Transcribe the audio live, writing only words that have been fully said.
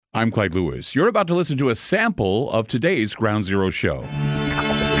I'm Clyde Lewis. You're about to listen to a sample of today's Ground Zero show.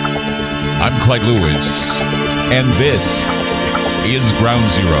 I'm Clyde Lewis, and this is Ground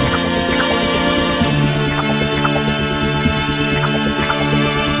Zero.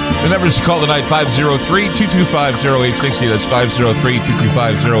 The numbers to call tonight, 503-225-0860. That's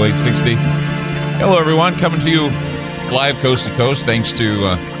 503-225-0860. Hello, everyone. Coming to you live coast to coast, thanks to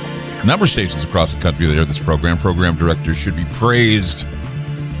a number of stations across the country that air this program. Program directors should be praised.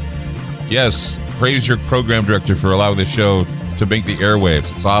 Yes, praise your program director for allowing the show to make the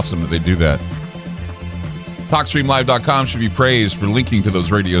airwaves. It's awesome that they do that. TalkStreamLive.com should be praised for linking to those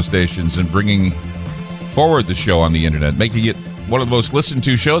radio stations and bringing forward the show on the internet, making it one of the most listened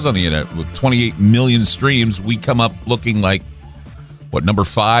to shows on the internet. With 28 million streams, we come up looking like, what, number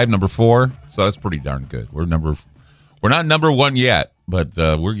 5, number 4? So that's pretty darn good. We're not number 1 yet, but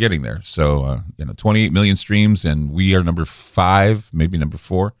we're getting there. So, 28 million streams, and we are number 5, maybe number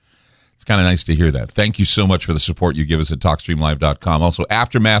 4. It's kind of nice to hear that. Thank you so much for the support you give us at TalkStreamLive.com. Also,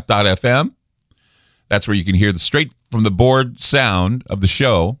 Aftermath.fm. That's where you can hear the straight from the board sound of the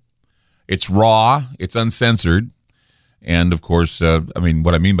show. It's raw. It's uncensored. And, of course, what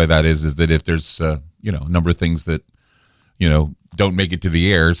I mean by that is that if there's, a number of things that, don't make it to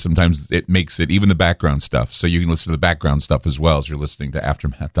the air, sometimes it makes it, even the background stuff. So you can listen to the background stuff as well as you're listening to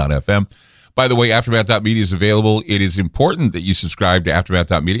Aftermath.fm. By the way, Aftermath.media is available. It is important that you subscribe to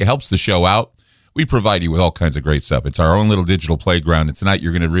Aftermath.media. It helps the show out. We provide you with all kinds of great stuff. It's our own little digital playground. And tonight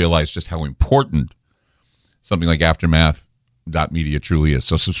you're going to realize just how important something like Aftermath.media truly is.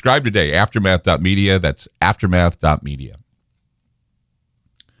 So subscribe today, Aftermath.media. That's Aftermath.media.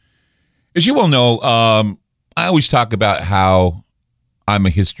 As you well know, I always talk about how I'm a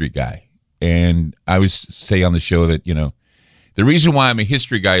history guy. And I always say on the show that, the reason why I'm a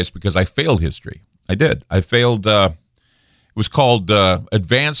history guy is because I failed history. I did. I failed. It was called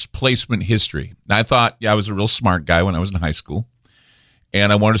Advanced Placement History. And I thought, I was a real smart guy when I was in high school.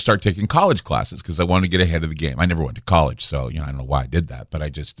 And I wanted to start taking college classes because I wanted to get ahead of the game. I never went to college, so I don't know why I did that. But I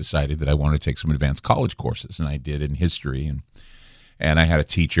just decided that I wanted to take some advanced college courses. And I did in history. And I had a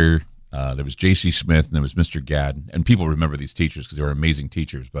teacher. There was J.C. Smith and there was Mr. Gadd. And people remember these teachers because they were amazing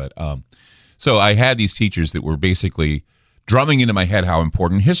teachers. But so I had these teachers that were basically drumming into my head how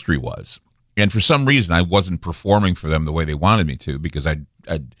important history was. And for some reason, I wasn't performing for them the way they wanted me to because I'd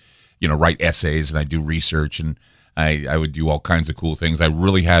write essays and I'd do research and I would do all kinds of cool things. I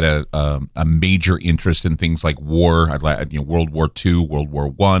really had a major interest in things like war. I'd World War II, World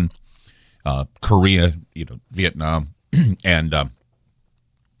War I, Korea, Vietnam. And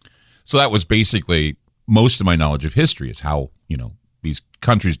so that was basically most of my knowledge of history is how, these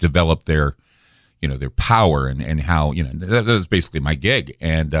countries developed their power and how, that was basically my gig.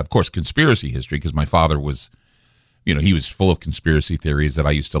 And, of course, conspiracy history, because my father was, he was full of conspiracy theories that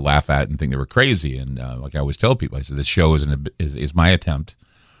I used to laugh at and think they were crazy. And like I always tell people, I said, this show is my attempt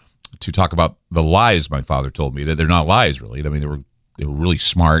to talk about the lies my father told me, that they're not lies, really. I mean, they were really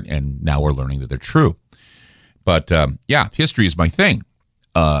smart, and now we're learning that they're true. But, history is my thing.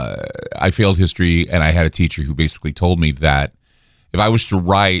 I failed history, and I had a teacher who basically told me that if I was to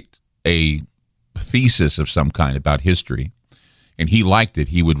write a thesis of some kind about history and he liked it,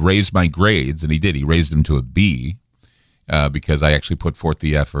 he would raise my grades, and he did. He raised them to a B because I actually put forth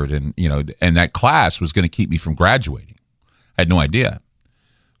the effort, and and that class was going to keep me from graduating. I had no idea.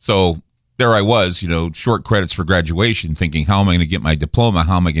 So there I was, short credits for graduation, thinking, how am I going to get my diploma?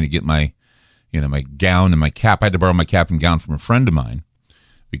 How am I going to get my my gown and my cap? I had to borrow my cap and gown from a friend of mine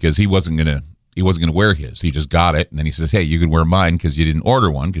because he wasn't going to wear his. He just got it. And then he says, hey, you can wear mine because you didn't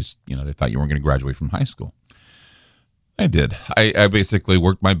order one because, they thought you weren't going to graduate from high school. I did. I basically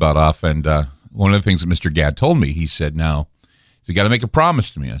worked my butt off. And one of the things that Mr. Gadd told me, he said, now, you got to make a promise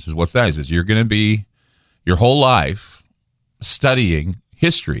to me. I says, what's that? He says, you're going to be your whole life studying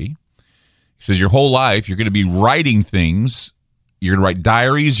history. He says, your whole life, you're going to be writing things. You're going to write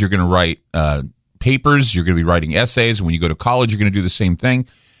diaries. You're going to write papers. You're going to be writing essays. And when you go to college, you're going to do the same thing.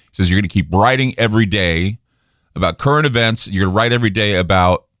 He says, you're going to keep writing every day about current events. You're going to write every day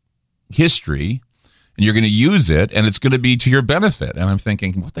about history, and you're going to use it, and it's going to be to your benefit. And I'm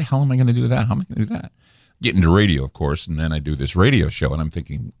thinking, what the hell am I going to do with that? How am I going to do that? Get into radio, of course, and then I do this radio show, and I'm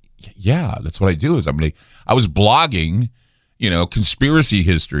thinking, yeah, that's what I do. I was blogging, conspiracy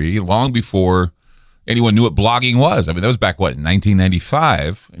history long before anyone knew what blogging was. I mean, that was back, in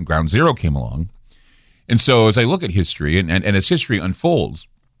 1995, and Ground Zero came along. And so as I look at history, and as history unfolds,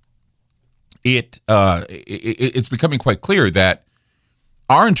 it's becoming quite clear that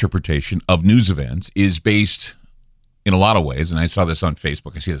our interpretation of news events is based in a lot of ways, and I saw this on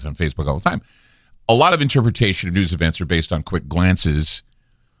Facebook. I see this on Facebook all the time. A lot of interpretation of news events are based on quick glances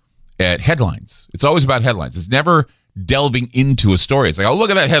at headlines. It's always about headlines. It's never delving into a story. It's like, oh, look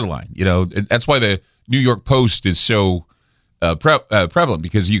at that headline. You know, that's why the New York Post is so prevalent,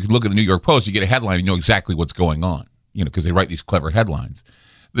 because you can look at the New York Post, you get a headline, and you know exactly what's going on, you know, because they write these clever headlines.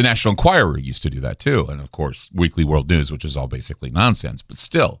 The National Enquirer used to do that too. And of course, Weekly World News, which is all basically nonsense, but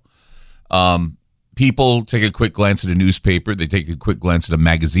still. People take a quick glance at a newspaper, they take a quick glance at a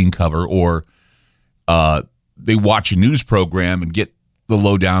magazine cover, or they watch a news program and get the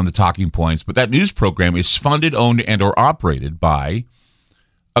lowdown, the talking points. But that news program is funded, owned, and or operated by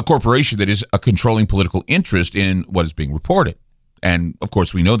a corporation that is a controlling political interest in what is being reported. And of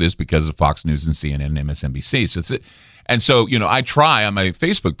course, we know this because of Fox News and CNN and MSNBC. So, you know, I try on my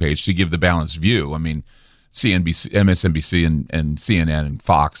Facebook page to give the balanced view. I mean, CNBC, MSNBC, and CNN and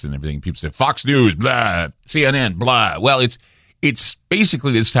Fox and everything. People say Fox News, blah, CNN, blah. Well, it's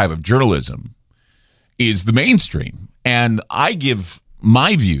basically this type of journalism is the mainstream. And I give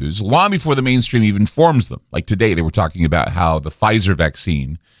my views long before the mainstream even forms them. Like today, they were talking about how the Pfizer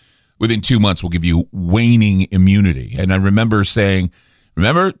vaccine within 2 months will give you waning immunity. And I remember saying,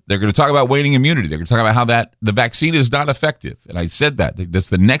 remember, they're going to talk about waning immunity. They're going to talk about how that the vaccine is not effective. And I said that's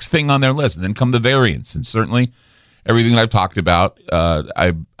the next thing on their list. And then come the variants. And certainly everything that I've talked about,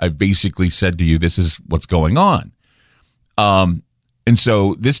 I've basically said to you, this is what's going on. And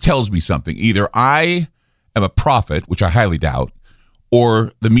so this tells me something. Either I am a prophet, which I highly doubt,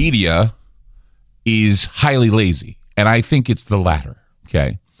 or the media is highly lazy. And I think it's the latter,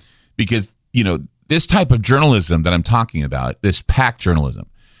 okay? Because, you know, this type of journalism that I'm talking about, this PAC journalism,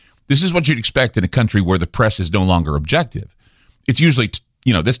 this is what you'd expect in a country where the press is no longer objective. It's usually,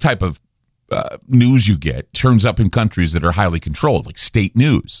 you know, this type of news you get turns up in countries that are highly controlled, like state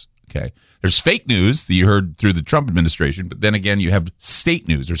news, okay? There's fake news that you heard through the Trump administration, but then again, you have state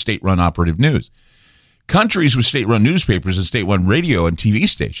news or state-run operative news. Countries with state-run newspapers and state-run radio and TV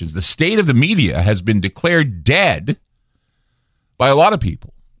stations, the state of the media has been declared dead by a lot of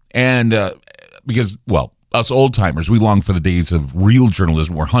people. And because, well, us old-timers, we long for the days of real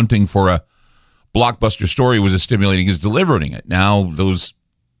journalism. We're hunting for a blockbuster story was as stimulating as delivering it. Now those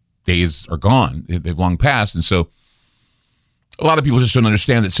days are gone. They've long passed. And so a lot of people just don't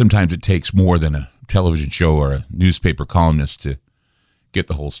understand that sometimes it takes more than a television show or a newspaper columnist to get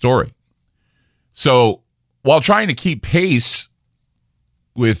the whole story. So while trying to keep pace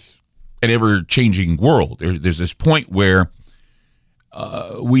with an ever-changing world, there's this point where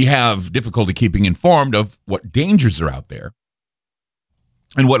we have difficulty keeping informed of what dangers are out there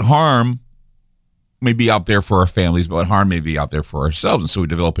and what harm may be out there for our families, but what harm may be out there for ourselves. And so we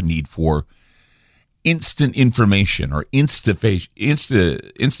develop a need for instant information or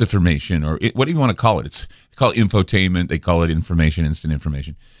insta-information, or what do you want to call it? They call it infotainment. They call it information, instant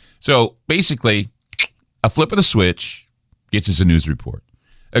information. So basically, a flip of the switch gets us a news report.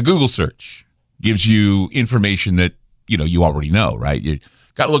 A Google search gives you information that, you know, you already know, right? You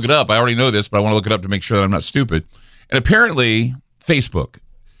got to look it up. I already know this, but I want to look it up to make sure that I'm not stupid. And apparently, Facebook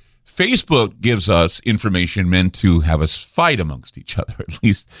gives us information meant to have us fight amongst each other. At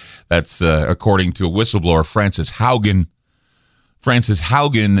least that's according to a whistleblower, Frances Haugen. Frances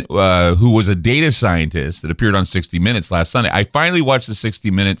Haugen, who was a data scientist that appeared on 60 Minutes last Sunday. I finally watched the 60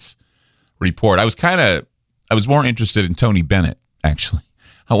 Minutes report. I was more interested in Tony Bennett, actually.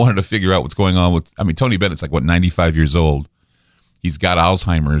 I wanted to figure out what's going on with, Tony Bennett's like, 95 years old. He's got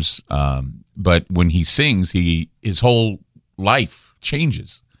Alzheimer's, but when he sings, his whole life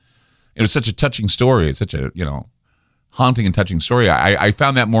changes. It was such a touching story. It's such a, haunting and touching story. I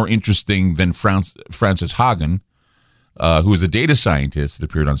found that more interesting than Frances Haugen, who was a data scientist that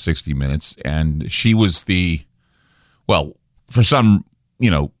appeared on 60 Minutes. And she was for some,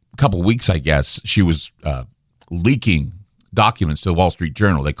 couple weeks, I guess, she was leaking documents to the Wall Street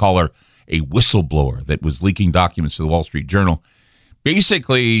Journal. They call her a whistleblower that was leaking documents to the Wall Street Journal.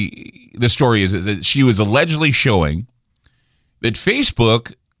 Basically, the story is that she was allegedly showing that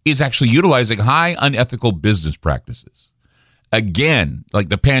Facebook is actually utilizing high unethical business practices. Again, like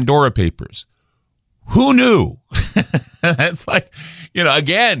the Pandora Papers. Who knew? It's like,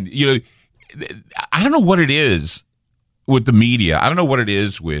 again, I don't know what it is with the media. I don't know what it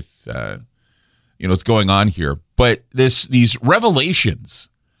is with, what's going on here. But these revelations,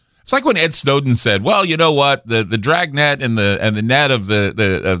 it's like when Ed Snowden said, well, you know what? The dragnet and the net of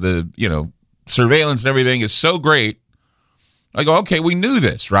the surveillance and everything is so great. I go, okay, we knew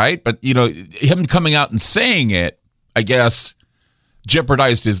this, right? But, him coming out and saying it, I guess,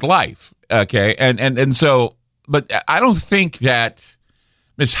 jeopardized his life. Okay. And so, but I don't think that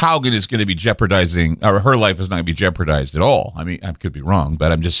Ms. Haugen is going to be jeopardizing, or her life is not going to be jeopardized at all. I could be wrong,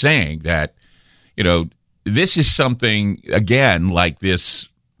 but I'm just saying that, this is something, again, like this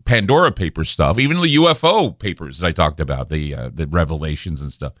Pandora Papers stuff, even the UFO papers that I talked about, the revelations and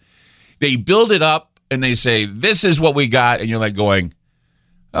stuff. They build it up and they say, this is what we got. And you're like going,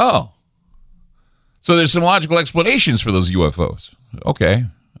 oh. So there's some logical explanations for those UFOs. Okay.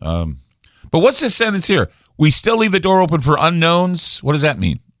 But what's this sentence here? We still leave the door open for unknowns. What does that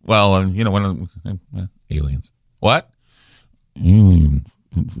mean? Well, aliens. What? Aliens.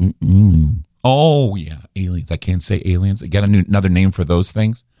 Oh, yeah, aliens. I can't say aliens. I got another name for those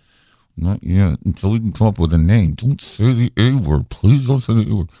things? Not yet, until we can come up with a name. Don't say the A word. Please don't say the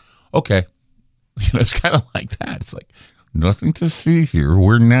A word. Okay. It's kind of like that. It's like, nothing to see here.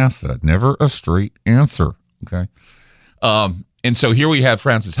 We're NASA. Never a straight answer. Okay. And so here we have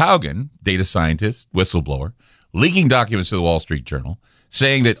Frances Haugen, data scientist, whistleblower, leaking documents to the Wall Street Journal,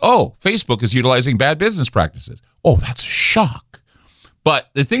 saying that, Facebook is utilizing bad business practices. Oh, that's a shock. But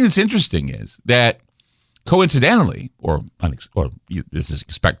the thing that's interesting is that coincidentally, or this is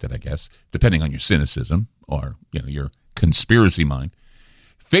expected, I guess, depending on your cynicism or your conspiracy mind,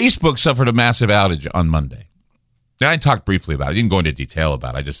 Facebook suffered a massive outage on Monday. And I talked briefly about it. I didn't go into detail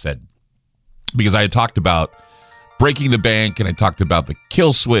about it. I just said, because I had talked about breaking the bank, and I talked about the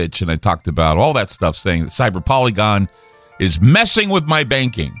kill switch, and I talked about all that stuff, saying that Cyber Polygon is messing with my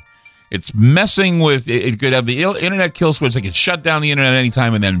banking. It's messing with, it could have the internet kill switch. They could shut down the internet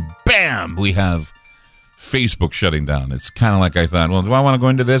anytime, and then bam, we have Facebook shutting down. It's kind of like I thought, well, do I want to go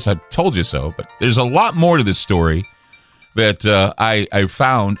into this? I told you so. But there's a lot more to this story that I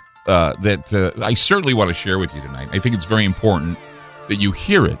found that I certainly want to share with you tonight. I think it's very important that you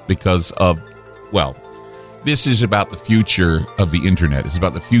hear it because of, this is about the future of the internet. It's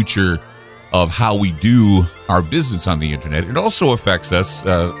about the future of how we do our business on the internet. It also affects us,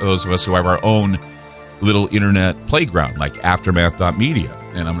 those of us who have our own little internet playground, like Aftermath.media.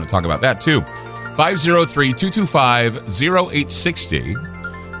 And I'm going to talk about that too.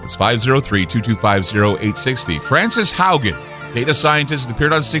 503-225-0860. It's 503-225-0860. Frances Haugen, data scientist,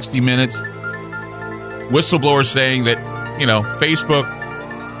 appeared on 60 Minutes. Whistleblower saying that, Facebook,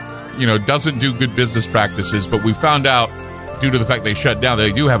 doesn't do good business practices, but we found out due to the fact they shut down,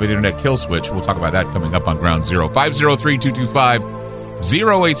 they do have an internet kill switch. We'll talk about that coming up on Ground Zero.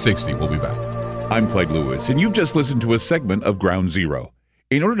 503-225-0860. We'll be back. I'm Craig Lewis, and you've just listened to a segment of Ground Zero.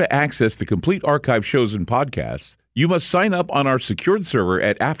 In order to access the complete archive shows and podcasts, you must sign up on our secured server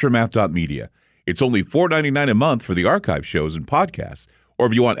at Aftermath.media. It's only $4.99 a month for the archive shows and podcasts. Or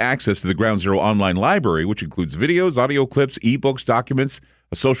if you want access to the Ground Zero online library, which includes videos, audio clips, ebooks, documents,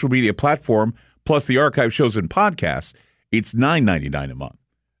 a social media platform, plus the archive shows and podcasts, it's $9.99 a month.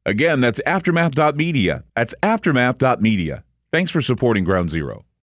 Again, that's Aftermath.media. That's Aftermath.media. Thanks for supporting Ground Zero.